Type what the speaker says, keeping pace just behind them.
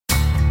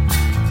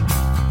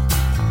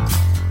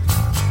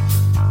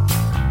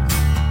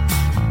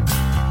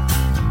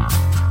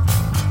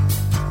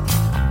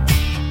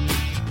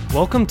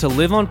Welcome to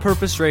Live on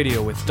Purpose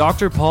Radio with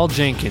Dr. Paul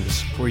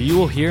Jenkins, where you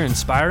will hear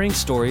inspiring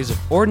stories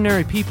of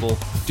ordinary people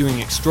doing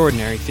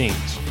extraordinary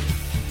things.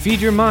 Feed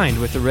your mind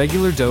with a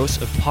regular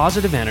dose of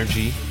positive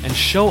energy and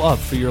show up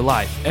for your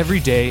life every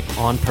day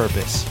on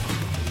purpose.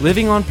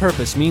 Living on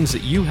purpose means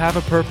that you have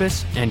a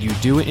purpose and you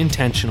do it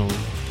intentionally.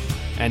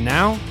 And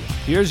now,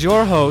 here's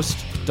your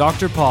host,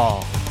 Dr.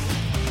 Paul.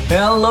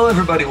 Hello,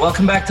 everybody.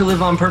 Welcome back to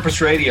Live on Purpose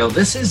Radio.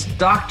 This is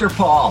Dr.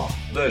 Paul,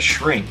 the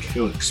shrink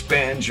who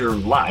expands your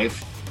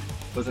life,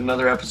 with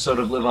another episode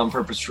of Live on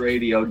Purpose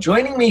Radio.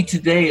 Joining me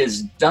today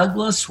is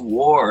Douglas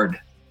Ward.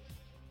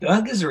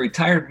 Doug is a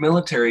retired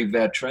military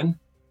veteran.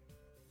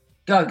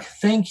 Doug,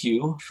 thank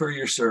you for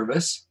your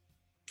service.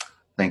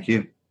 Thank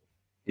you.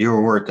 You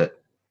were worth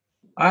it.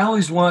 I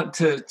always want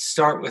to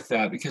start with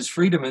that because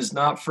freedom is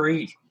not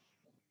free.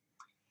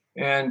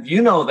 And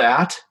you know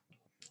that.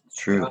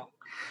 True.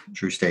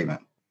 True statement.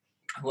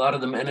 A lot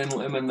of the men and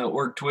women that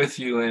worked with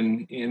you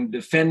in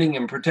defending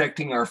and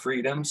protecting our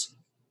freedoms,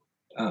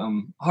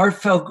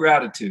 heartfelt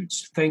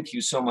gratitudes. Thank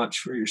you so much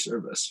for your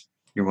service.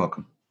 You're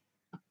welcome.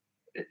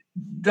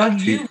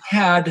 Doug, you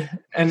had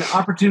an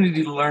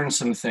opportunity to learn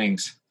some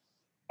things.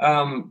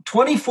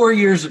 24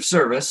 years of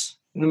service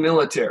in the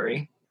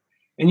military,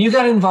 and you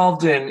got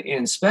involved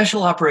in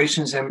special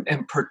operations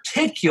and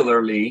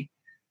particularly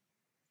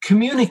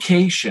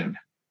communication.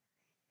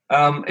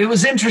 It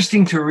was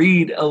interesting to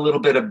read a little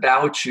bit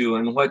about you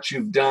and what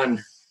you've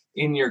done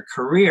in your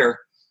career.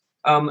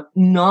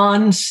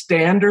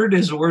 Non-standard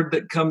is a word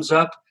that comes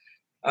up.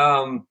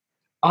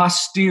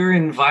 Austere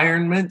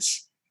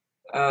environments.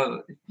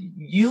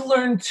 You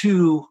learn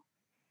to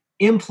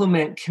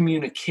implement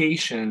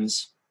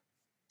communications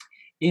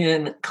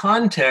in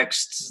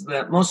contexts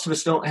that most of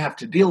us don't have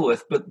to deal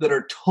with, but that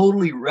are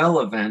totally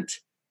relevant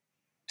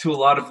to a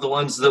lot of the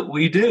ones that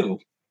we do.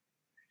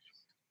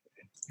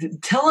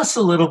 Tell us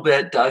a little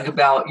bit, Doug,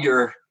 about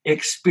your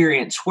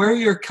experience, where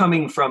you're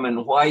coming from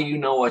and why you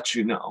know what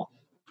you know.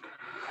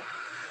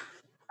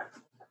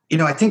 You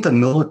know, I think the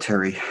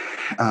military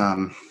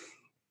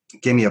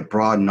gave me a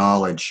broad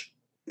knowledge.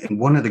 And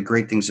one of the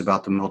great things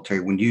about the military,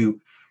 when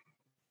you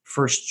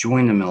first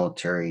join the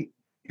military,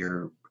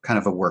 you're kind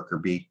of a worker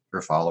bee, you're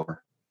a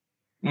follower.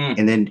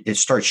 And then it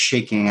starts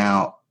shaking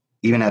out,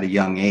 even at a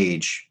young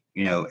age.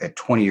 You know, at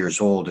 20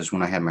 years old is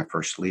when I had my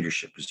first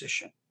leadership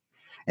position.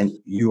 And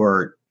you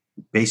are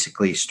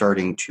basically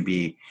starting to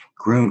be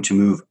groomed to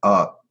move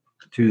up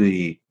through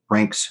the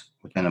ranks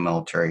within the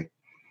military.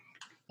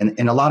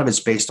 And a lot of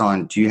it's based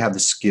on, do you have the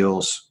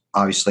skills,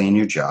 obviously, in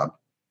your job,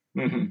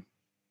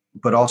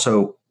 but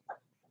also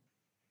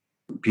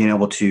being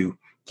able to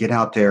get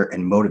out there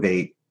and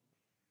motivate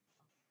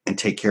and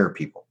take care of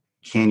people.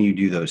 Can you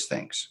do those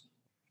things?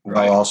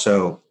 Right. While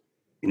also,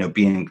 you know,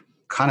 being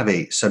kind of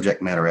a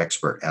subject matter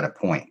expert at a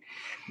point.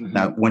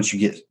 Now, once you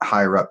get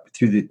higher up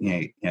through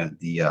the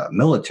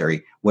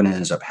military, what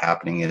ends up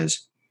happening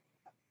is,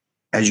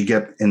 as you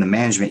get in the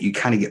management, you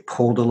kind of get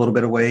pulled a little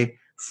bit away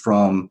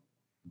from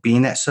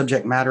being that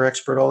subject matter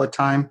expert all the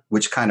time,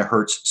 which kind of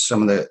hurts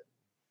some of the,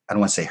 I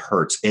don't want to say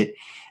hurts, it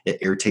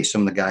irritates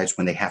some of the guys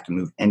when they have to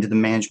move into the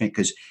management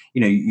because,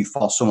 you know, you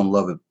fall so in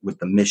love with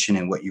the mission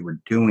and what you were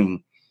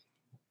doing,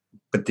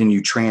 but then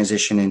you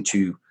transition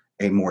into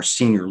a more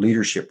senior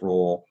leadership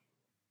role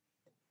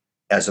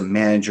as a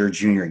manager,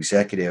 junior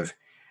executive.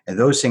 And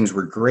those things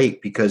were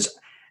great because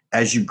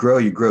as you grow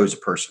as a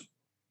person.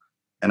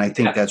 And I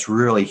think that's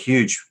really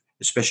huge,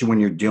 especially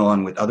when you're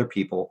dealing with other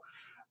people.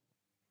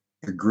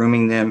 You're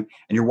grooming them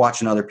and you're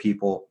watching other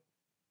people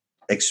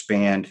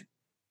expand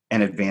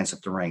and advance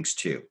up the ranks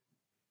too.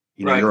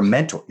 You know, you're a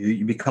mentor.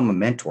 You become a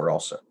mentor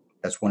also.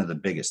 That's one of the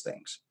biggest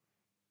things.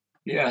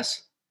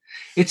 Yes.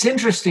 It's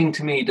interesting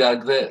to me,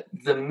 Doug, that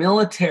the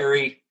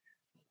military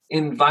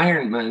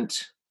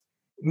environment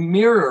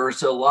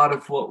mirrors a lot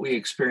of what we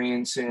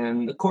experience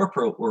in the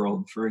corporate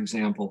world, for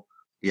example.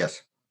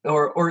 Yes.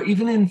 Or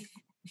even in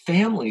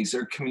families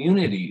or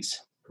communities.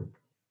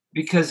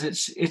 Because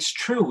it's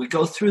true. We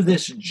go through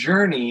this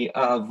journey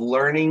of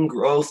learning,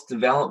 growth,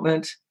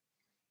 development.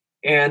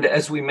 And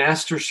as we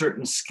master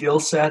certain skill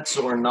sets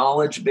or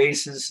knowledge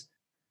bases,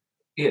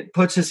 it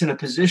puts us in a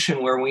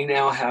position where we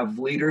now have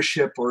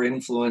leadership or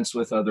influence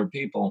with other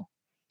people.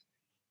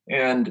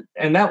 And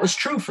that was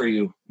true for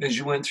you as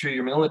you went through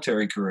your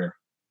military career.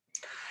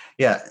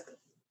 Yeah,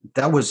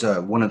 that was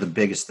one of the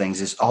biggest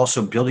things is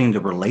also building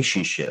the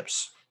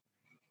relationships.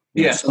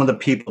 You know, some of the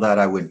people that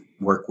I would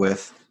work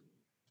with,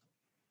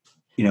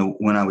 you know,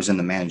 when I was in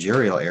the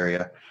managerial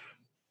area,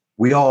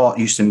 we all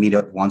used to meet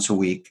up once a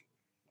week,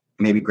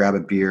 maybe grab a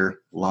beer,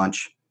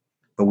 lunch,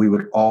 but we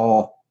would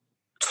all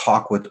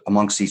talk with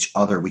amongst each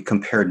other. We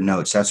compared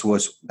notes. That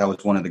was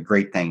one of the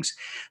great things.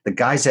 The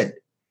guys that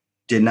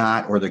did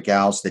not, or the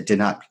gals that did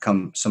not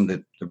become some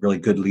of the really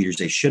good leaders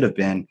they should have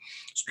been,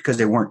 it's because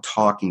they weren't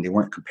talking, they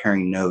weren't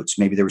comparing notes.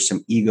 Maybe there were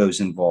some egos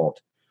involved.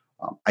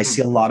 I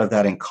see a lot of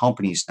that in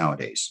companies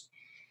nowadays,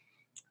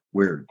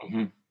 where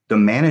the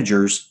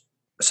managers,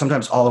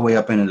 sometimes all the way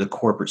up into the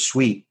corporate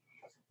suite,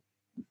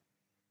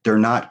 they're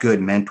not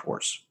good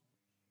mentors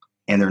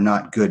and they're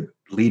not good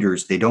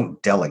leaders, they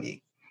don't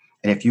delegate.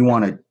 And if you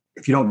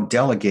don't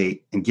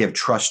delegate and give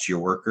trust to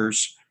your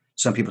workers,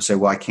 some people say,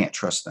 well, I can't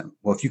trust them.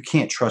 Well, if you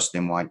can't trust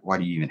them, why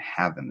do you even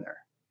have them there?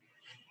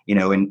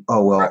 And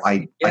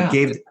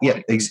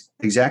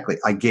exactly.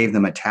 I gave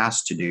them a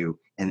task to do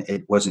and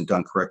it wasn't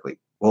done correctly.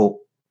 Well,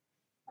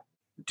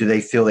 do they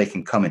feel they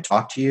can come and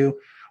talk to you?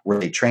 Were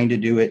they trained to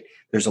do it?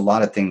 There's a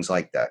lot of things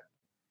like that.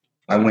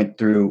 I went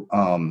through,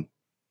 when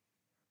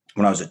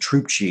I was a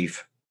troop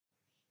chief,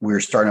 we were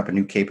starting up a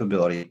new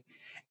capability.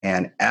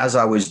 And as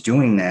I was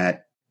doing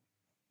that,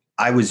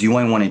 I was the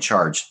only one in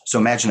charge. So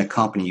imagine a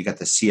company, you got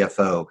the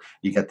CFO,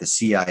 you got the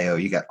CIO,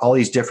 you got all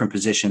these different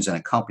positions in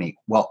a company.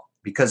 Well,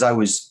 because I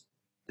was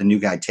the new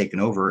guy taking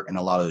over in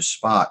a lot of those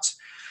spots,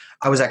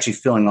 I was actually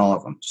filling all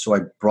of them. So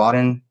I brought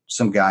in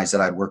some guys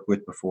that I'd worked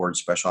with before in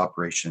special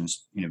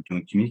operations,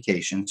 doing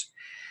communications.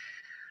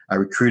 I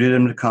recruited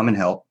them to come and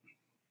help.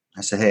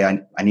 I said, hey,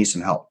 I need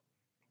some help.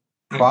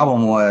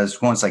 Problem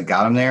was, once I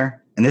got them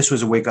there, and this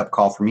was a wake-up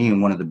call for me,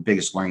 and one of the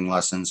biggest learning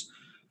lessons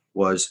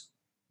was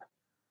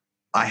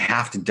I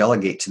have to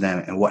delegate to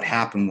them. And what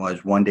happened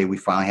was one day we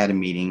finally had a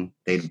meeting.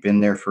 They'd been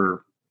there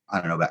for, I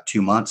don't know, about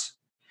 2 months,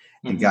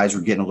 and guys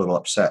were getting a little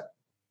upset.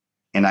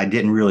 And I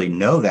didn't really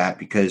know that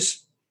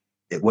because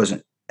it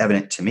wasn't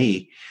evident to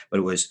me, but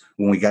it was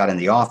when we got in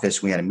the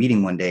office, we had a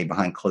meeting one day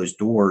behind closed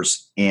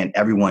doors and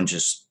everyone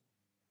just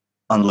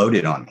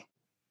unloaded on me.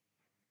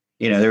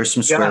 There were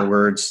some swear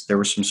words,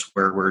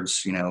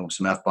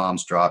 some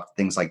F-bombs dropped,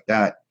 things like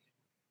that.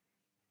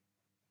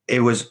 It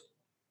was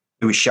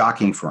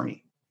shocking for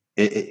me.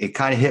 It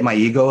kind of hit my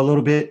ego a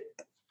little bit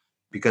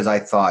because I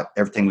thought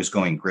everything was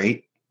going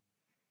great.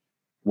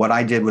 What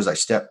I did was I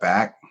stepped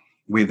back.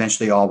 We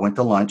eventually all went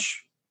to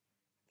lunch.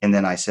 And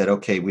then I said,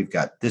 okay, we've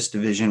got this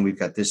division, we've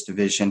got this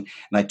division.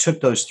 And I took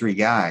those 3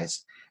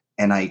 guys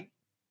and I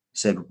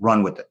said,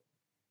 run with it.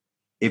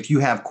 If you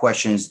have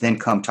questions, then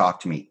come talk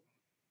to me.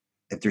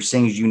 If there's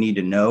things you need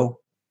to know,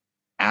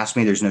 ask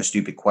me. There's no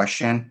stupid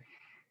question.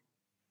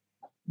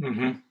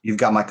 You've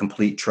got my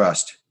complete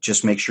trust.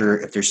 Just make sure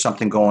if there's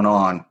something going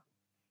on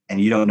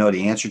and you don't know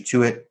the answer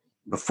to it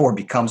before it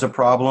becomes a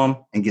problem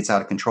and gets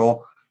out of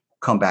control,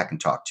 come back and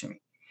talk to me.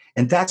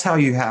 And that's how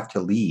you have to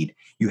lead.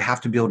 You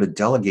have to be able to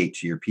delegate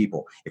to your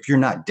people. If you're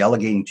not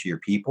delegating to your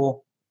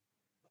people,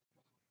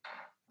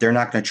 they're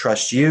not going to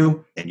trust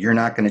you and you're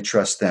not going to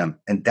trust them.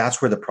 And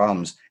that's where the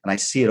problems, and I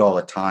see it all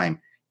the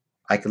time.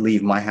 I could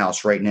leave my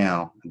house right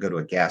now and go to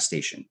a gas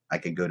station. I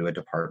could go to a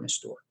department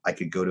store. I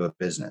could go to a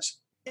business.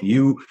 And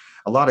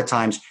a lot of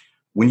times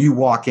when you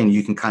walk in,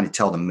 you can kind of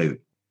tell the mood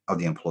of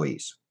the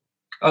employees.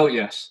 Oh,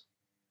 yes.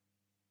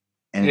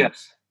 And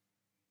yes.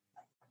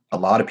 A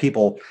lot of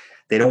people,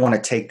 they don't want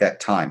to take that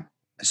time.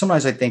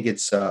 Sometimes I think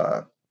it's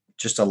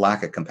just a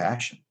lack of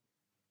compassion.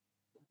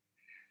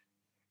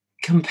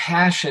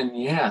 Compassion,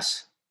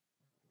 yes.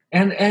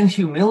 And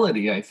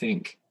humility, I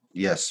think.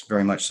 Yes,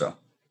 very much so.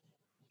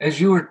 As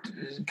you were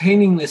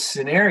painting this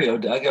scenario,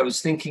 Doug, I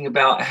was thinking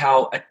about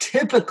how a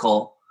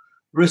typical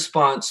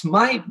response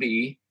might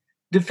be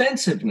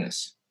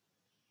defensiveness,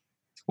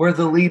 where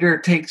the leader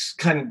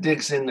kind of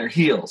digs in their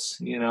heels,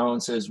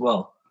 and says,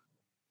 well,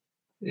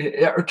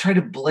 or try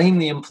to blame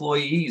the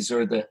employees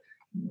or the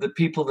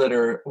people that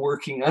are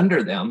working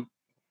under them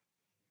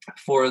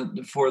for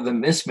the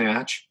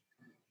mismatch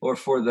or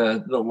for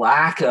the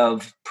lack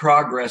of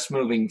progress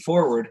moving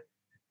forward.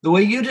 The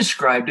way you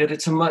described it,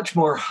 it's a much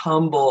more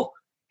humble,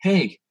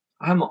 hey,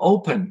 I'm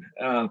open.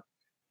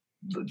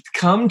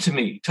 Come to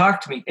me,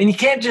 talk to me. And you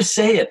can't just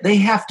say it. They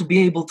have to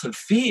be able to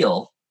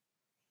feel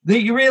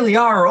that you really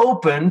are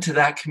open to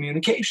that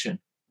communication.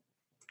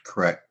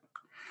 Correct.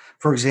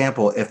 For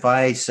example, if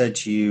I said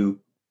to you,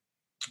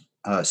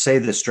 say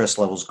the stress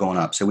level's going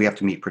up, so we have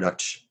to meet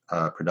production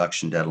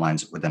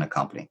deadlines within a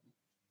company.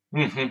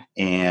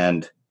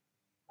 And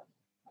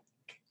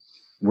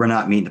we're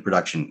not meeting the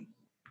production.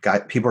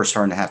 People are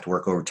starting to have to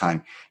work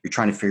overtime. You're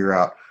trying to figure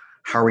out,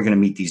 how are we going to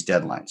meet these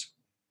deadlines?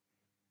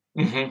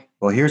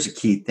 Well, here's a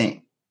key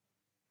thing.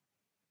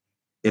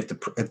 If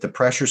the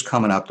pressure's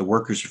coming up, the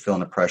workers are feeling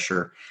the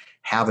pressure,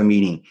 have a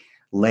meeting,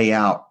 lay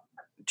out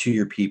to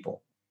your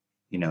people,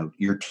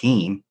 your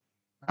team.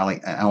 I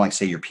don't like to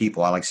say your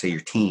people. I like to say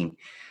your team.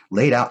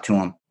 Lay it out to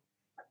them.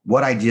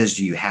 What ideas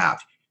do you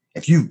have?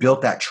 If you've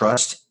built that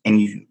trust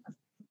and you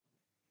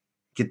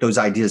get those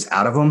ideas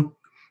out of them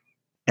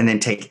and then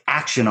take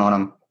action on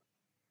them,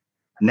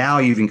 now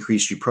you've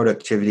increased your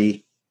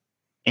productivity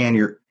and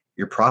your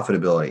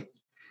profitability.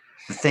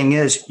 The thing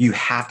is, you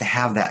have to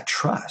have that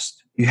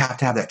trust. You have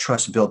to have that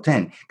trust built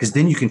in, because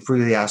then you can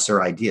freely ask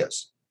their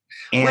ideas.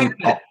 And wait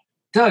a minute,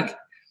 Doug,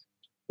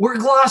 we're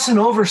glossing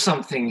over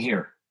something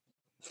here.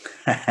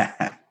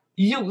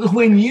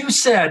 When you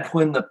said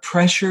when the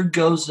pressure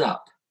goes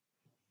up,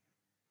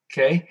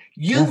 okay,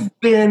 you've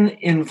been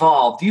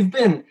involved.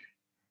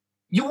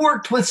 You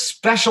worked with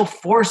special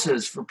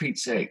forces, for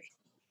Pete's sake.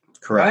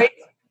 Correct. Right?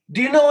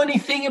 Do you know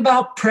anything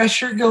about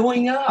pressure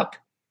going up?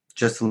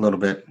 Just a little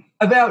bit.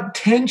 About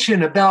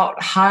tension,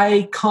 about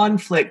high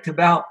conflict,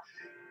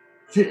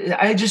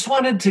 I just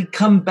wanted to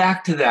come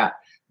back to that.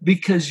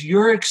 because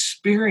your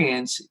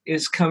experience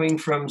is coming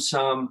from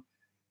some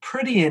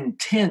pretty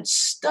intense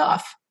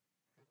stuff.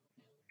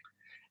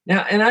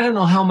 Now, and I don't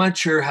know how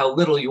much or how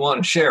little you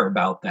want to share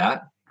about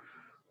that,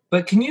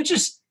 but can you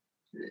just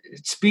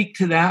speak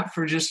to that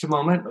for just a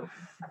moment?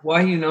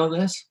 Why you know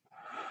this?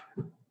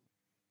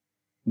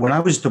 When I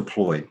was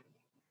deployed,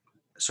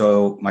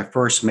 so my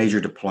first major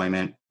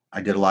deployment,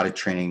 I did a lot of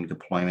training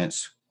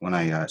deployments. When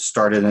I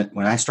started in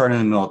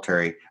the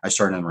military, I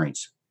started in the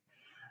Marines,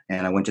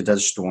 and I went to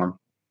Desert Storm,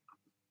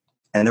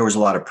 and there was a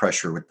lot of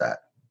pressure with that.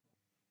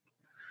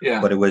 Yeah.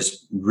 But it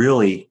was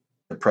really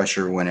the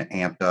pressure when it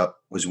amped up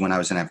was when I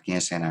was in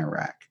Afghanistan and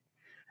Iraq.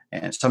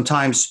 And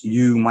sometimes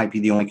you might be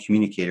the only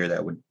communicator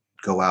that would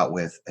go out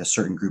with a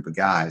certain group of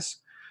guys,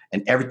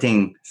 and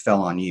everything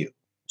fell on you.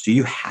 So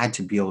you had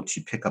to be able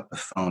to pick up the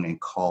phone and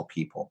call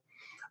people,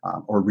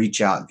 or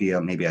reach out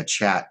via maybe a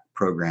chat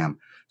program,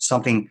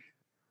 something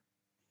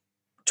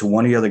to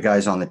one of the other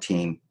guys on the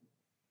team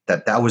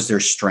that was their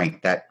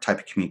strength, that type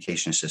of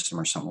communication system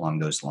or something along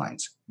those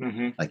lines.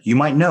 Mm-hmm. Like you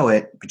might know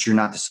it, but you're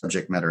not the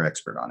subject matter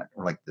expert on it,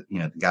 or like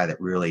the guy that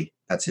really,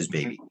 that's his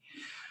baby.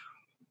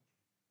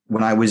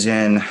 When I was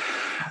in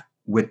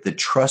with the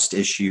trust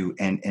issue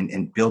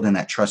and building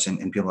that trust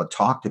and be able to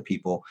talk to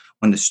people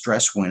when the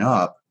stress went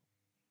up,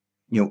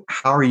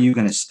 how are you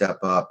going to step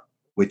up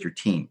with your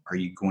team? Are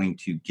you going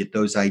to get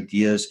those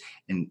ideas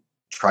and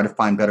try to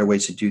find better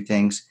ways to do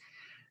things?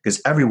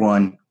 Because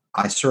everyone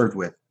I served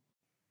with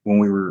when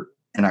we were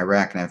in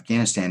Iraq and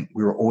Afghanistan,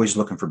 we were always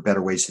looking for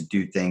better ways to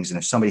do things. And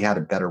if somebody had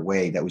a better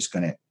way that was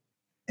going to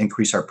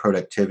increase our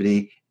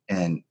productivity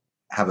and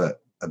have a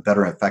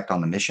better effect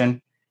on the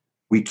mission,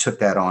 we took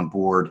that on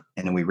board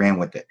and then we ran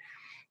with it.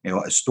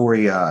 A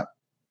story I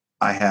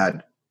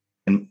had,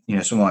 and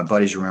some of my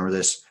buddies remember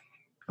this,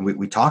 and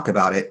we talk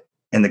about it.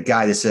 And the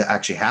guy this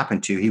actually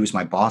happened to, he was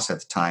my boss at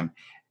the time.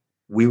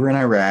 We were in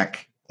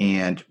Iraq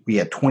and we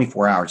had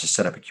 24 hours to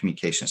set up a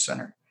communication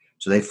center.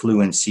 So they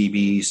flew in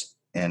CBs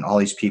and all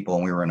these people,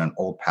 and we were in an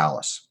old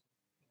palace.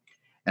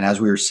 And as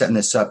we were setting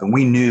this up, and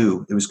we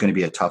knew it was going to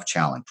be a tough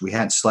challenge. We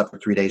hadn't slept for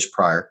 3 days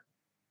prior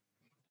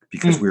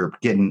because we were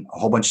getting a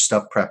whole bunch of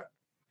stuff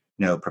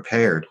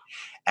prepared.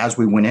 As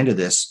we went into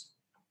this,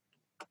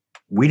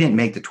 we didn't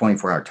make the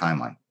 24-hour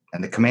timeline.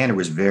 And the commander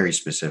was very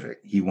specific.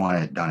 He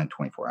wanted it done in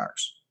 24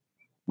 hours.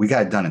 We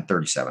got it done in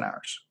 37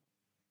 hours.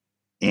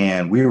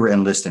 And we were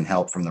enlisting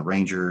help from the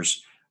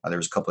Rangers. There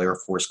was a couple of Air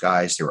Force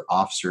guys. There were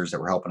officers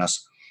that were helping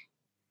us.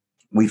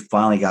 We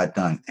finally got it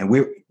done. And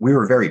we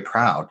were very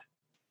proud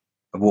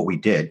of what we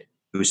did.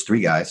 It was 3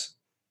 guys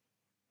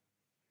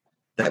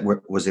that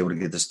was able to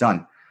get this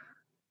done.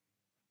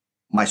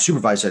 My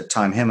supervisor at the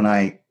time, him and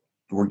I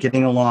were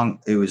getting along.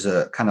 It was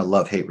a kind of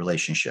love-hate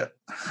relationship.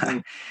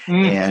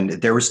 And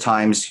there was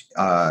times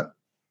I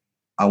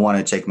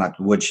wanted to take him out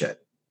to the woodshed.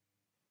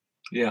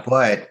 Yeah.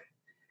 But,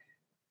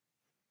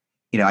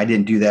 I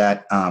didn't do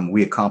that.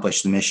 We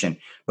accomplished the mission.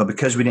 But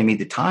because we didn't meet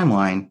the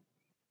timeline,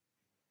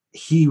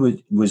 he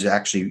was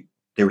actually,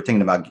 they were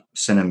thinking about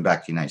sending him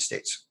back to the United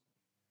States.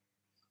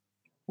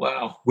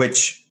 Wow.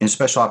 Which in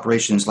special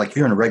operations, like if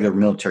you're in a regular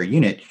military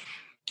unit,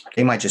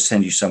 they might just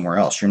send you somewhere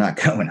else. You're not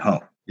going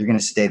home. You're going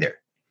to stay there.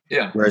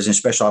 Yeah. Whereas in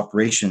special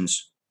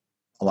operations,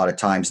 a lot of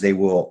times they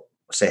will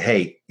say,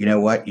 hey, you know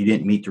what? You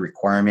didn't meet the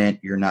requirement.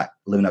 You're not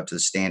living up to the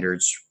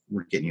standards.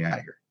 We're getting you out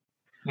of here.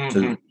 Mm-hmm.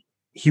 So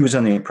he was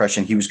under the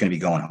impression he was going to be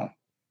going home.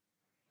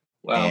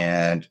 Wow.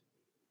 And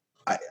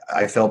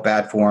I felt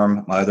bad for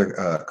him. My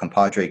other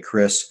compadre,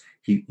 Chris,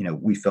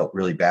 we felt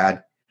really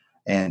bad.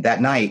 And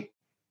that night,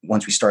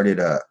 once we started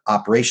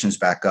operations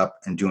back up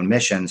and doing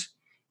missions,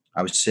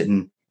 I was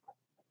sitting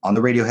on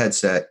the radio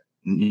headset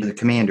near the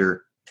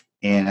commander.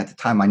 And at the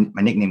time,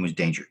 my nickname was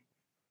Danger.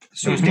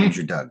 So it was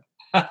Danger Doug.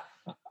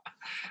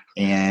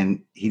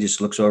 And he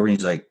just looks over and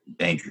he's like,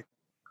 Danger,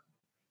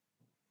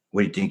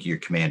 what do you think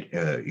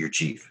of your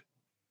chief?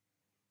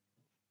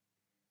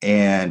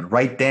 And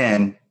right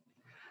then,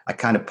 I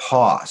kind of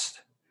paused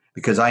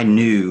because I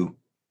knew,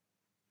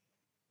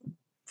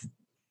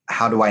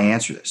 how do I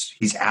answer this?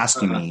 He's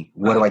asking me,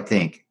 what do I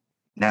think?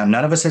 Now,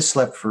 none of us had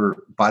slept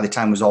by the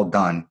time it was all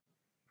done,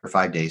 for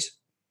 5 days.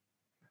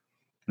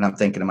 And I'm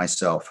thinking to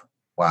myself,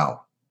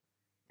 wow.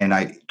 And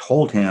I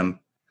told him,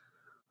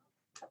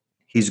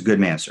 he's a good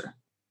man, sir.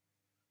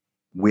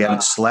 We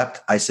haven't slept.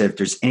 I said, if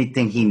there's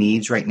anything he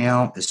needs right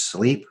now is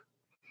sleep.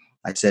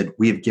 I said,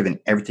 we have given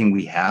everything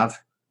we have.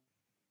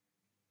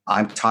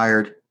 I'm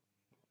tired.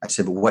 I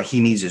said, but what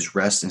he needs is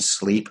rest and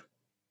sleep.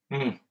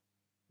 Mm-hmm.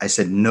 I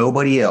said,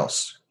 nobody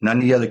else, none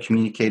of the other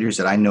communicators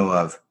that I know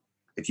of,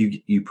 if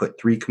you put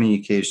 3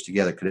 communicators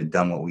together, could have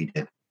done what we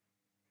did.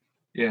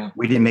 Yeah.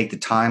 We didn't make the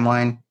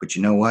timeline, but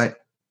you know what?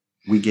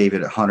 We gave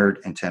it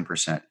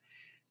 110%.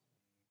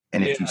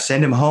 And if you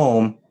send him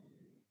home,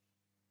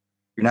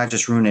 you're not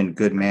just ruining a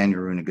good man,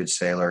 you're ruining a good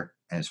sailor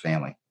and his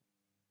family.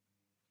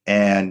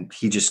 And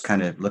he just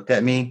kind of looked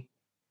at me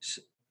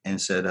and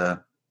said,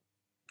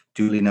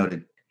 duly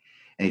noted.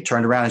 And he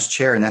turned around his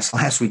chair, and that's the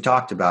last we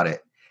talked about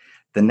it.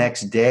 The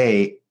next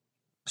day,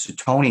 so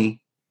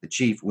Tony, the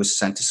chief, was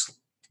sent to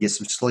get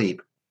some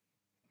sleep.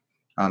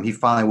 He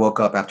finally woke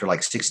up after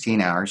like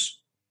 16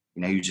 hours.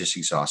 He was just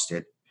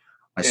exhausted.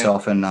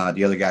 Myself and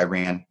the other guy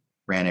ran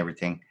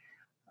everything.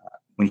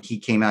 When he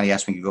came out, he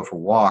asked me to go for a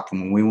walk.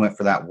 And when we went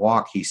for that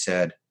walk, he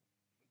said,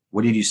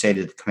 "What did you say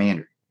to the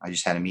commander?" I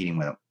just had a meeting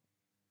with him.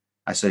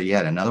 I said, "You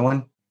had another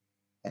one?"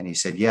 And he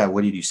said, "Yeah,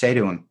 what did you say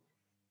to him?"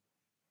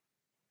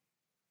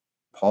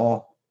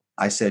 "Paul,"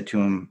 I said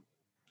to him,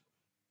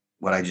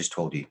 "what I just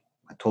told you.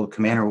 I told the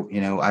commander,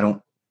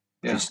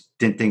 just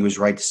didn't think it was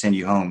right to send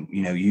you home.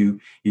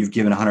 You've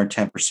given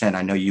 110%.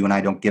 I know you and I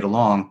don't get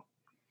along,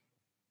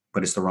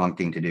 but it's the wrong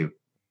thing to do."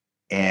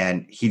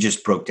 And he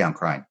just broke down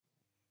crying.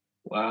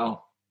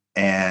 Wow.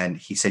 And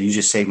he said, "You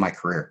just saved my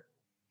career.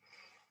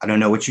 I don't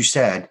know what you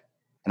said.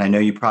 And I know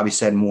you probably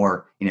said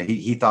more."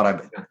 He thought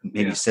I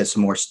maybe said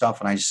some more stuff.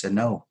 And I just said,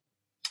 "No."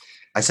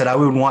 I said, "I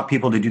would want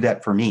people to do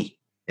that for me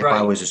if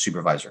I was a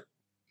supervisor."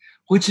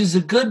 Which is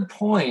a good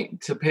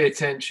point to pay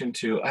attention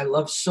to. I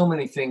love so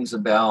many things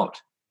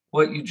about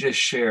what you just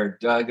shared,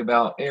 Doug,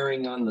 about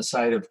erring on the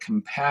side of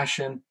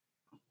compassion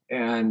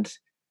and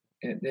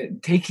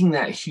taking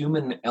that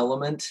human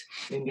element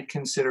into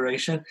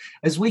consideration.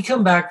 As we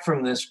come back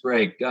from this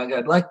break, Doug,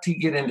 I'd like to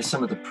get into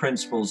some of the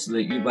principles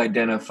that you've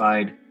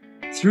identified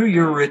through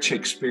your rich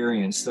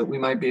experience that we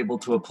might be able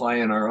to apply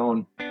in our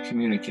own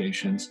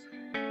communications.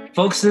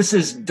 Folks, this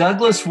is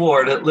Douglas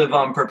Ward at Live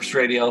on Purpose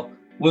Radio.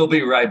 We'll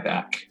be right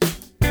back.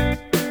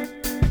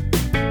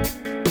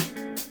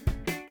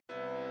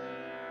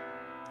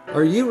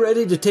 Are you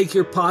ready to take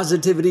your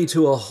positivity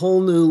to a whole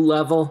new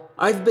level?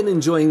 I've been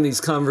enjoying these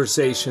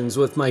conversations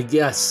with my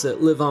guests at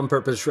Live on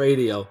Purpose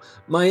Radio.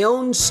 My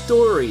own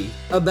story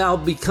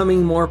about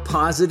becoming more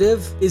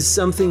positive is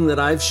something that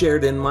I've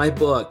shared in my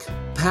book,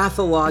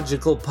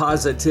 Pathological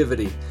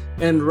Positivity.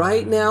 And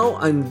right now,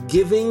 I'm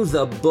giving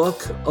the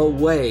book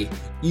away.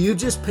 You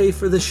just pay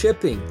for the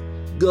shipping.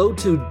 Go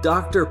to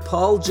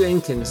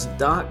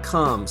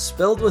drpauljenkins.com,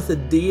 spelled with a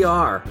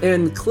DR,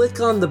 and click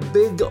on the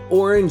big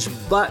orange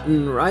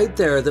button right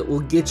there that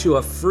will get you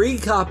a free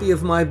copy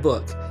of my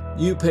book.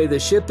 You pay the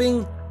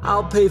shipping,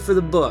 I'll pay for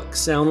the book.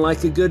 Sound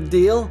like a good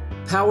deal?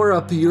 Power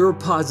up your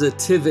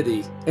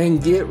positivity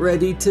and get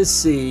ready to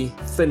see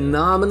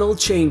phenomenal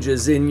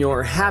changes in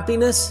your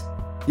happiness,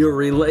 your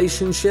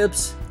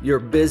relationships, your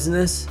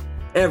business,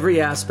 every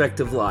aspect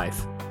of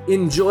life.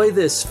 Enjoy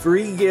this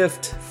free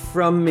gift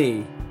from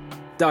me.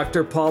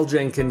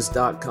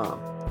 drpauljenkins.com.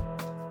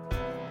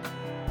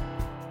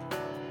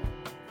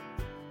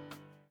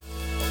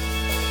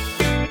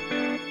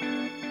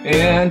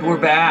 And we're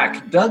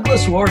back.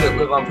 Douglas Ward at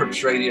Live on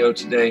Purpose Radio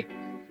today.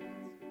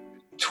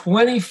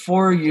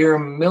 24-year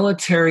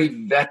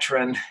military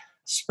veteran,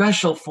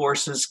 Special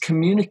Forces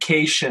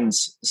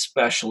communications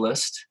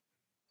specialist.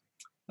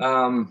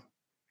 Doug,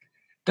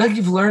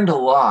 you've learned a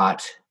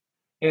lot.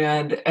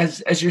 And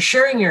as you're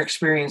sharing your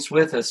experience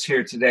with us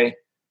here today,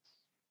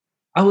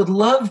 I would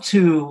love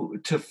to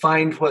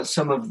find what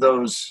some of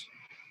those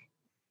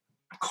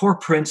core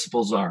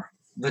principles are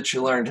that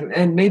you learned,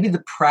 and maybe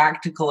the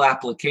practical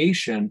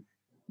application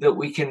that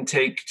we can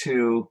take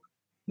to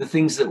the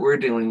things that we're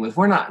dealing with.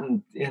 We're not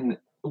in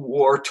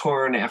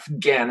war-torn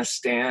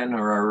Afghanistan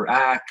or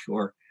Iraq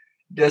or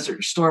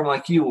Desert Storm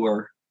like you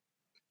were.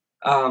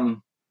 How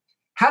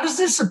does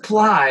this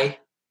apply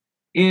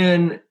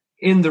in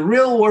the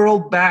real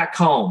world back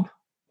home?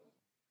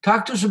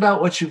 Talk to us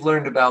about what you've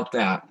learned about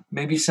that.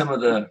 Maybe some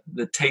of the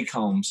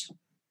take-homes.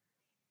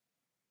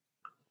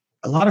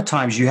 A lot of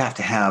times you have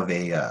to have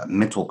a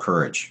mental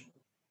courage.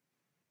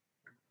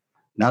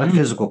 Not a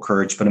physical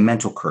courage, but a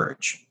mental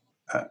courage.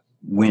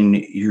 When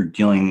you're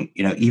dealing,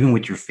 even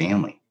with your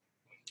family.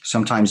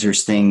 Sometimes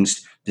there's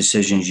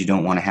decisions you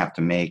don't want to have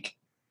to make.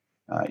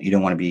 You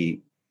don't want to be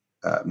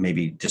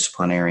maybe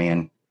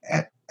disciplinarian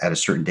at a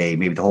certain day.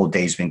 Maybe the whole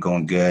day's been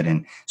going good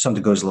and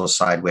something goes a little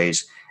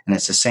sideways. And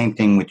it's the same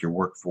thing with your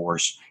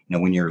workforce.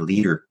 When you're a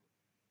leader,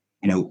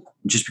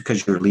 just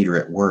because you're a leader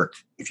at work,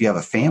 if you have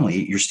a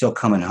family, you're still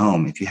coming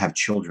home. If you have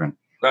children,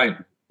 right?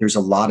 There's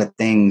a lot of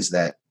things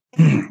that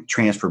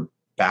transfer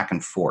back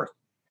and forth,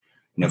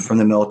 from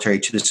the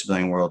military to the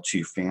civilian world to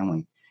your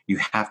family. You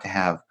have to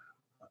have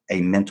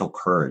a mental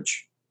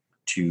courage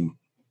to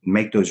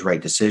make those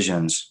right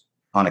decisions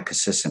on a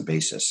consistent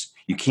basis.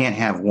 You can't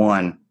have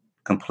one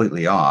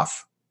completely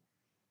off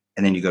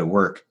and then you go to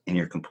work and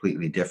you're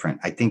completely different.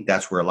 I think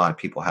that's where a lot of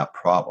people have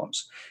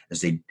problems,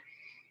 is they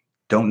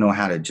don't know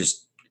how to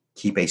just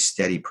keep a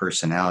steady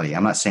personality.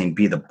 I'm not saying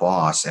be the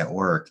boss at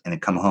work and then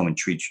come home and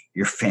treat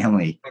your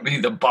family. Be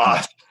the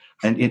boss.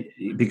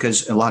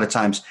 Because a lot of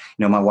times,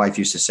 my wife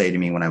used to say to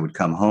me when I would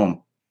come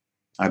home,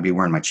 I'd be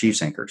wearing my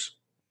Chiefs anchors.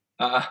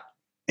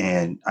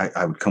 And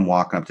I would come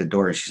walking up to the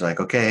door and she's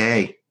like, "Okay,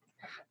 hey,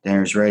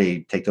 dinner's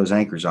ready. Take those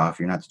anchors off.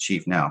 You're not the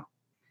chief now."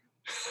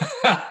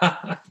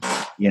 And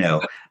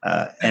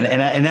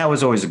that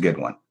was always a good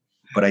one.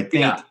 But I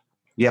think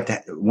you have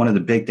to, one of the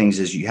big things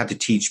is you have to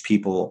teach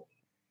people.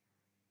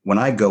 When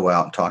I go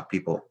out and talk to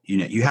people,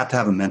 you have to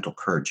have a mental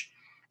courage.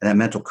 And that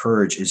mental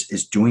courage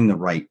is doing the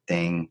right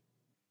thing,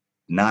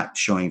 not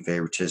showing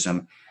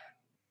favoritism,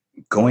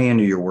 going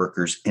into your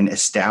workers and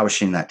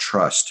establishing that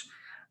trust.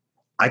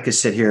 I could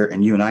sit here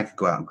and you and I could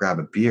go out and grab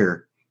a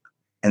beer,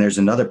 and there's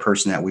another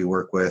person that we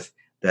work with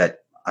that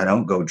I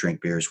don't go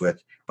drink beers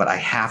with, but I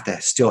have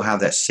to still have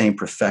that same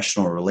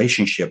professional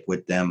relationship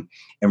with them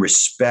and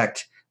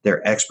respect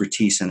their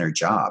expertise in their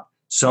job.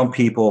 Some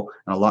people,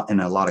 in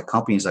a lot of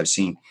companies I've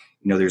seen,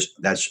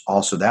 that's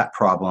also that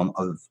problem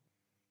of,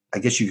 I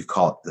guess you could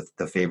call it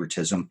the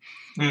favoritism,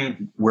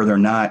 where they're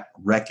not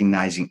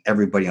recognizing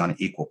everybody on an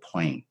equal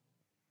plane.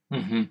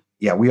 Mm-hmm.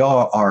 Yeah, we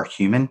all are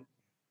human,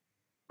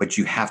 but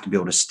you have to be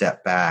able to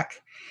step back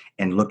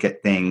and look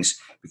at things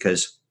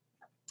because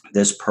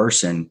this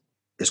person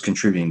is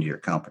contributing to your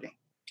company.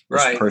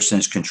 Right. This person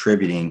is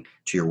contributing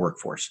to your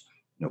workforce.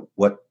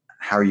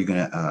 How are you going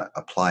to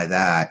apply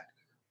that?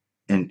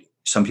 And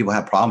some people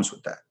have problems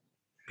with that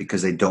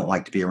because they don't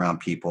like to be around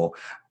people.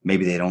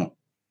 Maybe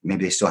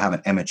they still have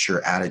an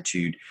immature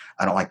attitude.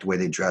 I don't like the way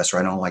they dress, or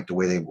I don't like the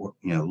way they,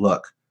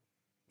 look.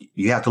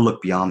 You have to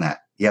look beyond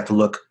that. You have to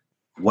look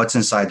what's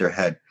inside their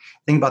head.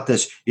 Think about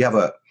this.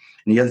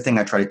 And the other thing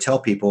I try to tell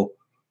people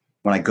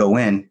when I go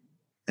in,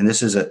 and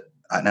this is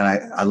and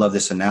I love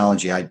this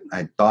analogy. I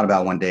thought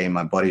about one day and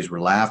my buddies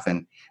were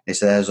laughing. They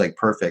said, that was like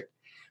perfect.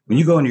 When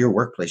you go into your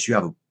workplace,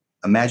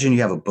 imagine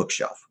you have a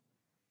bookshelf.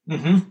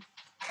 Mm-hmm.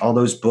 All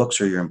those books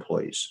are your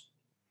employees.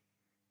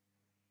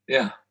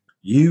 Yeah.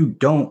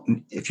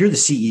 If you're the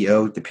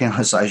CEO, depending on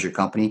the size of your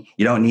company,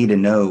 you don't need to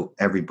know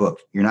every book.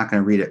 You're not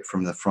going to read it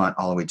from the front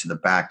all the way to the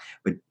back,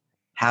 but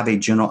have a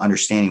general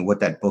understanding what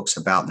that book's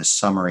about, the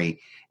summary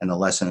and the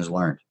lessons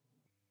learned.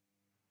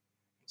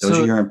 Those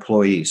are your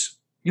employees.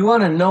 You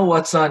want to know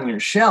what's on your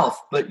shelf,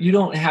 but you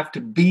don't have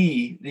to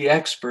be the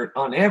expert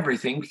on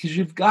everything because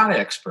you've got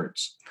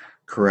experts.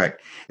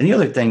 Correct. And the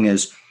other thing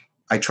is,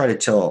 I try to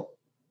tell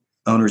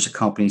owners of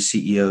companies,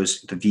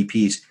 CEOs, the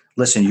VPs,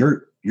 listen,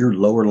 your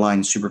lower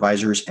line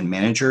supervisors and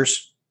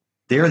managers,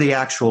 they're the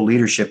actual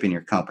leadership in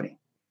your company.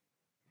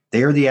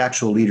 They are the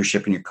actual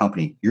leadership in your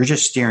company. You're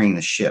just steering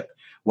the ship.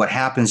 What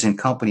happens in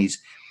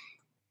companies,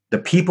 the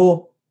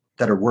people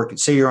that are working,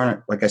 say you're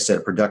on, like I said,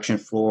 a production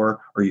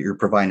floor, or you're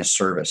providing a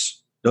service.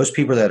 Those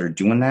people that are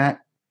doing that,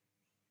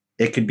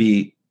 it could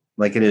be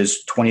like it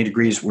is 20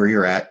 degrees where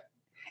you're at,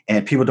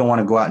 and people don't want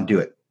to go out and do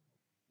it,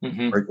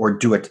 or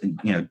do it,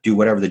 do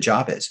whatever the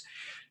job is.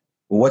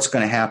 Well, what's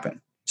going to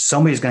happen?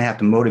 Somebody's going to have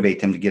to motivate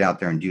them to get out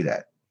there and do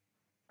that.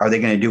 Are they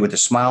going to do it with a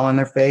smile on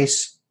their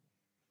face?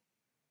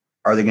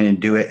 Are they going to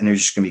do it and they're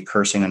just going to be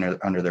cursing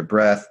under their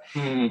breath?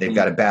 Mm-hmm. They've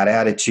got a bad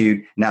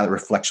attitude. Now that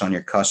reflects on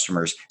your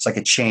customers. It's like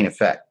a chain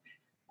effect.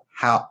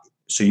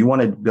 So you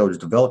want to be able to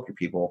develop your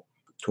people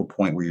to a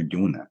point where you're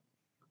doing that,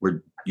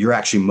 where you're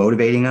actually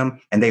motivating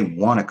them and they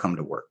want to come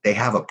to work. They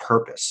have a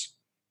purpose.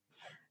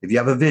 If you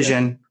have a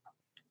vision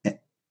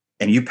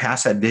and you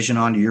pass that vision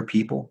on to your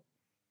people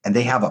and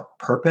they have a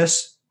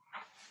purpose,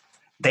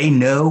 they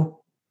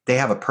know they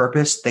have a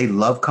purpose. They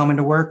love coming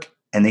to work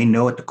and they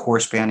know what the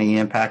corresponding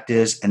impact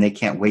is, and they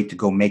can't wait to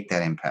go make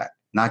that impact,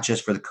 not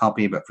just for the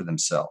company, but for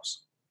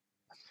themselves.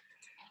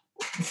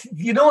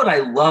 You know what I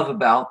love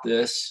about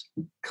this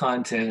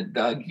content,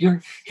 Doug?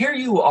 Here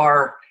you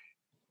are,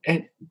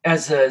 and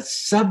as a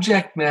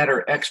subject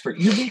matter expert,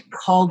 you get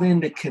called in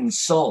to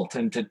consult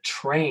and to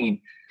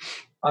train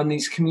on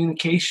these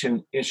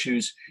communication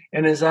issues.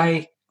 And as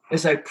I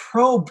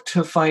probe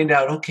to find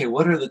out, okay,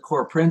 what are the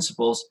core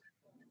principles?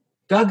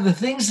 Doug, the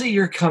things that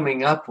you're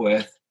coming up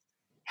with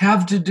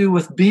have to do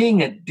with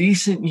being a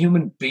decent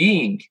human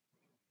being.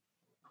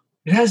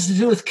 It has to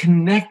do with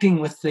connecting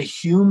with the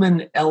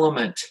human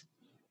element.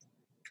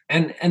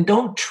 And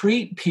don't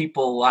treat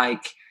people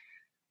like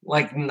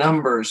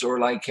numbers or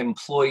like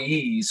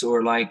employees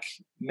or like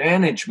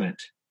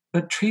management,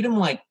 but treat them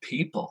like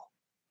people.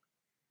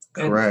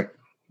 Correct.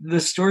 And the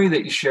story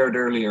that you shared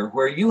earlier,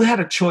 where you had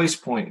a choice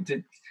point,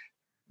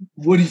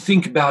 what do you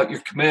think about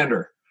your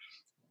commander?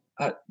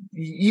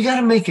 You got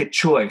to make a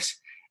choice.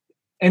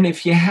 And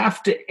if you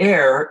have to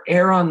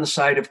err on the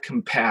side of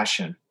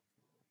compassion.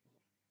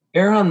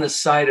 Err on the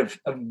side of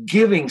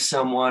giving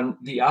someone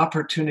the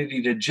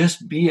opportunity to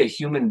just be a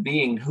human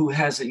being who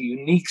has a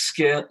unique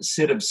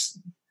set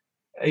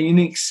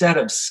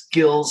of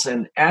skills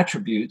and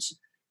attributes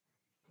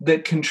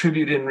that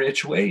contribute in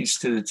rich ways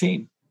to the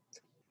team.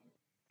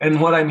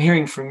 And what I'm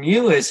hearing from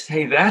you is,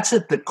 hey, that's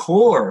at the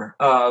core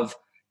of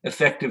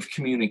effective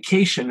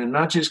communication, and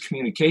not just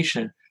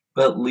communication,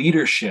 but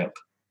leadership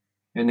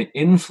and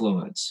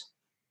influence.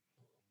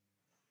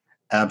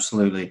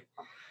 Absolutely.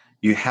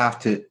 You have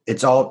to,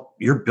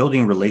 you're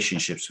building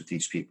relationships with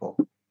these people.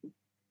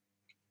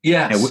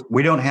 Yes.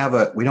 We don't have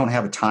a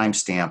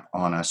timestamp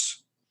on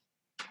us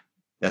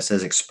that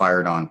says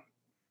expired on.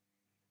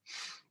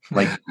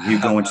 Like you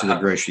go into the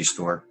grocery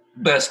store.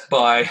 Best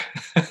Buy.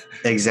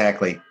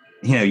 Exactly.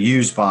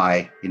 Used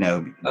by,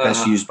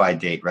 best used by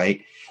date,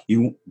 right?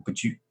 You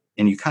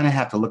kind of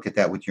have to look at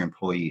that with your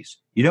employees.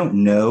 You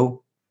don't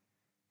know,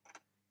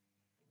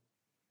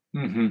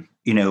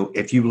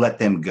 if you let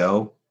them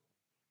go,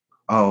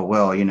 oh,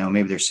 well,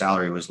 maybe their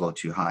salary was a little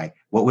too high.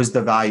 What was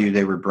the value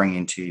they were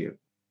bringing to you?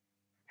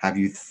 Have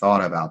you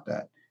thought about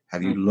that?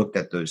 Have you looked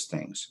at those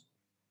things?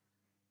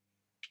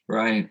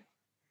 Right.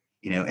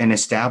 And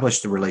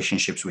establish the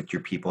relationships with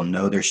your people,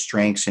 know their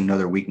strengths and know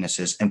their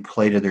weaknesses, and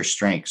play to their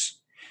strengths.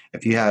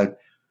 If you had,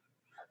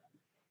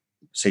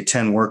 say,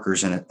 10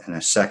 workers in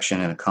a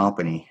section in a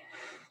company,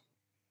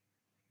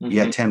 you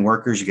had 10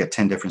 workers, you get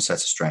 10 different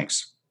sets of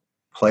strengths.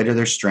 Play to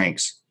their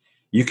strengths.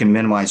 You can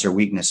minimize their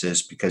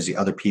weaknesses because the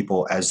other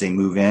people, as they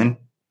move in,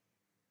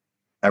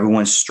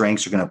 everyone's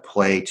strengths are going to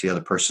play to the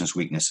other person's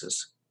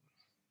weaknesses.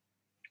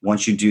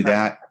 Once you do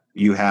that,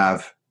 you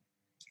have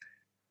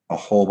a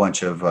whole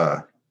bunch of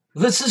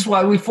this is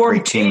why we form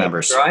great team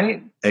members,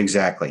 right?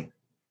 Exactly.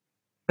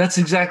 That's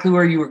exactly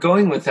where you were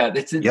going with that.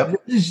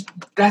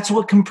 That's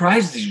what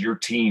comprises your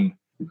team.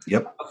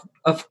 Yep.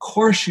 Of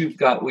course, you've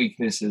got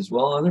weaknesses.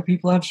 Well, other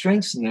people have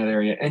strengths in that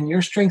area, and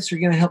your strengths are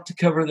going to help to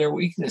cover their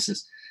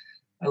weaknesses.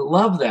 I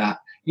love that.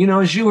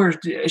 As you were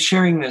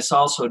sharing this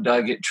also,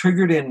 Doug, it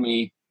triggered in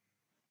me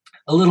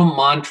a little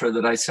mantra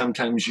that I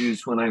sometimes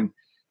use when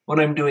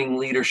I'm doing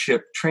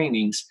leadership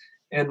trainings.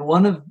 And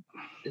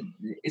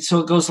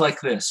so it goes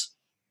like this: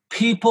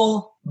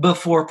 people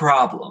before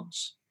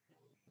problems,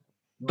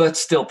 but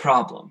still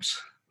problems.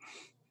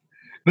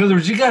 In other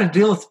words, you got to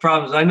deal with the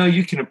problems. I know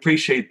you can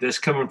appreciate this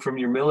coming from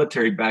your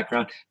military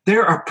background.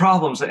 There are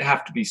problems that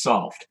have to be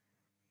solved.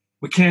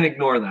 We can't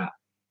ignore that.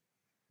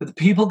 But the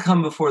people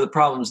come before the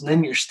problems, and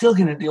then you're still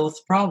going to deal with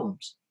the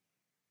problems.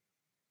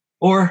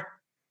 Or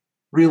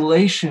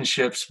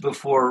relationships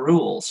before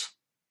rules,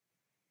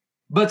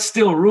 but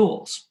still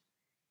rules.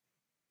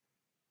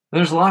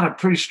 There's a lot of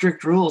pretty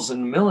strict rules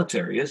in the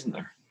military, isn't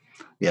there?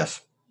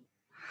 Yes,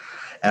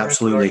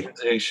 absolutely.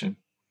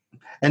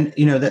 And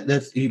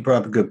that's you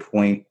brought up a good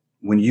point.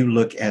 When you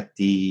look at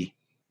the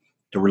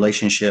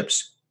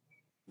relationships,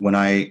 when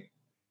I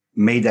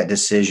made that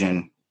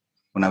decision,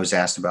 when I was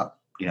asked about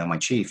my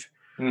chief,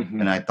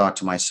 and I thought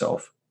to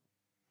myself,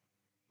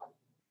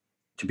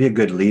 to be a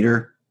good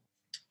leader,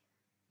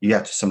 you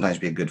have to sometimes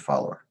be a good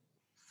follower.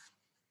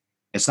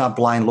 It's not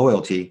blind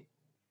loyalty,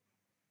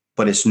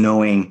 but it's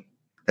knowing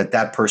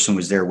that person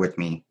was there with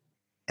me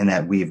and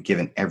that we have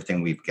given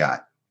everything we've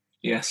got.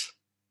 Yes.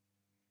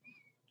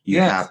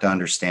 You have to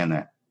understand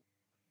that.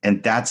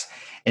 And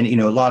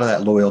a lot of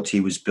that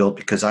loyalty was built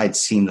because I had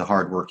seen the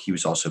hard work he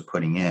was also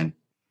putting in.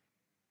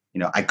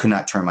 I could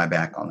not turn my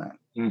back on that.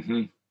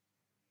 Mm-hmm.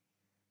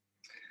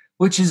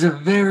 Which is a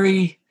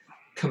very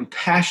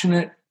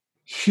compassionate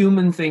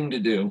human thing to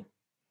do.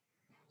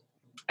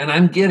 And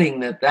I'm getting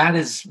that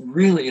is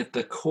really at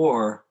the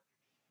core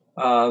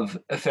of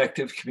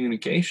effective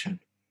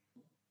communication.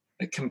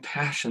 That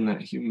compassion,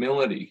 that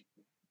humility.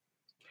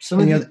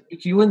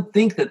 You wouldn't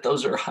think that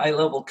those are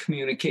high-level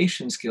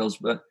communication skills,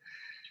 but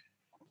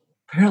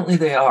apparently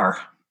they are.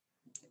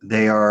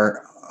 They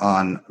are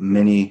on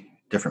many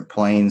different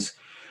planes.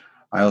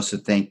 I also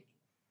think,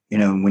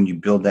 when you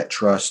build that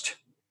trust,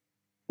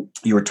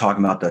 you were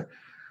talking about the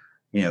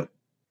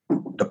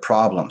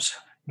problems.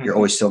 You're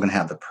always still going to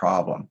have the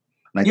problem.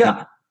 And I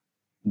think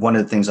one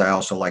of the things I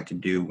also like to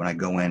do when I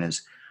go in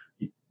is,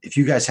 if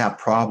you guys have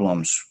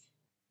problems,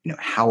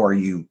 how are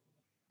you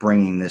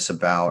bringing this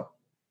about,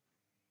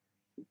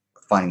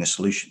 finding a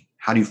solution?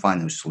 How do you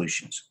find those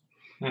solutions?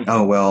 Mm-hmm.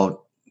 Oh,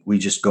 well, we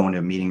just go into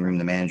a meeting room,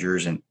 the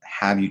managers, and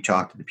have you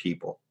talk to the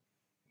people.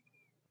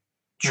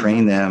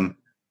 Train them.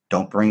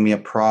 Don't bring me a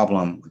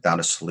problem without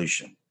a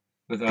solution.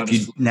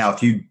 Now,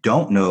 if you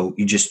don't know,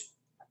 you just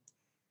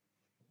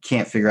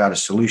can't figure out a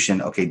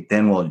solution, okay,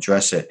 then we'll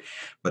address it.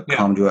 But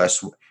come to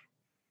us,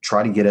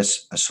 try to get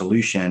us a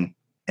solution,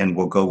 and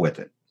we'll go with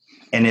it.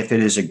 And if it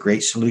is a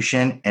great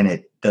solution and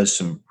it does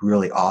some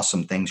really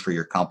awesome things for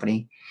your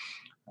company,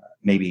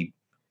 maybe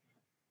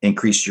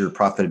increase your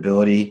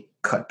profitability,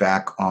 cut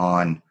back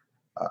on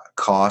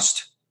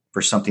cost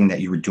for something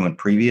that you were doing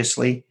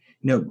previously,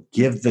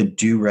 give the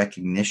due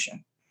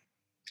recognition.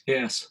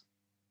 Yes.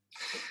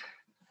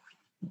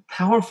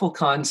 Powerful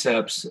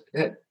concepts.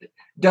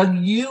 Doug,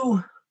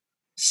 you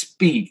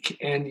speak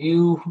and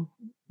you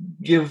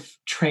give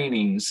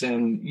trainings,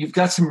 and you've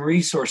got some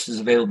resources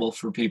available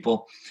for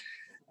people.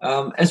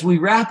 As we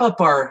wrap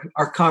up our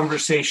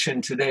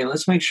conversation today,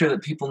 let's make sure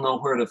that people know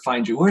where to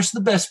find you. Where's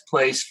the best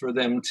place for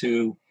them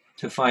to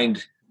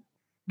find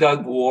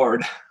Doug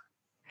Ward?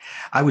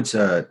 I would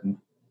say,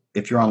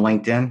 if you're on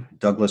LinkedIn,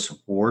 Douglas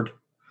Ward.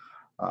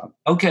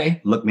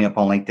 Okay. Look me up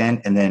on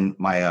LinkedIn. And then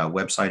my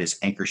website is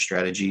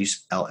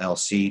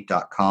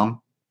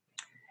anchorstrategiesllc.com.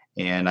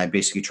 And I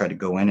basically try to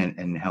go in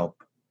and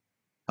help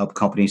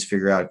companies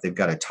figure out if they've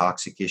got a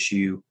toxic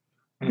issue,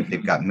 if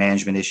they've got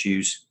management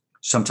issues.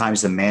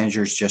 Sometimes the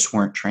managers just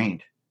weren't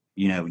trained.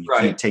 You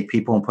can't take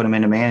people and put them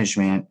into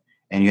management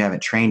and you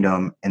haven't trained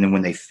them. And then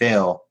when they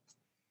fail,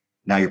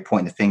 now you're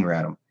pointing the finger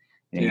at them.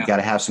 And you got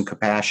to have some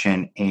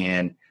compassion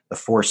and the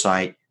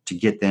foresight to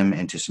get them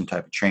into some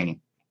type of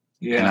training.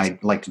 Yes. And I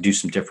like to do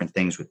some different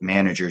things with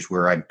managers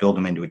where I build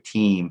them into a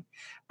team,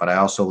 but I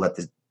also let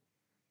the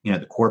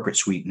corporate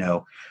suite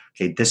know,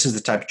 okay, this is the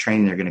type of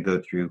training they're going to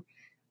go through.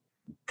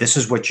 This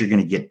is what you're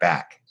going to get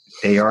back.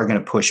 they are going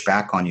to push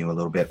back on you a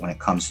little bit when it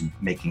comes to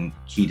making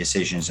key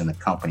decisions in the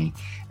company.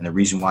 And the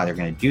reason why they're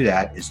going to do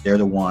that is they're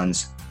the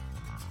ones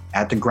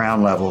at the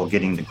ground level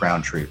getting the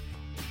ground truth.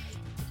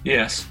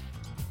 Yes,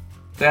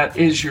 that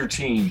is your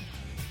team.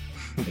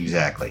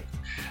 Exactly.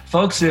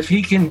 Folks, if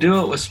he can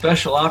do it with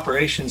Special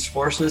Operations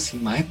Forces, he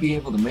might be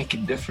able to make a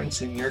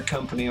difference in your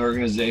company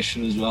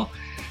organization as well.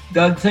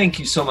 Doug, thank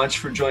you so much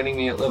for joining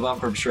me at Live on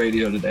Purpose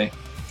Radio today.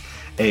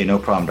 Hey, no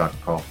problem, Dr.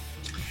 Paul.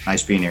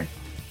 Nice being here.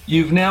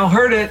 You've now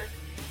heard it.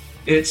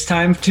 It's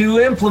time to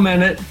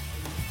implement it.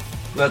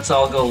 Let's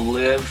all go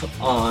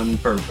live on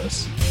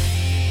purpose.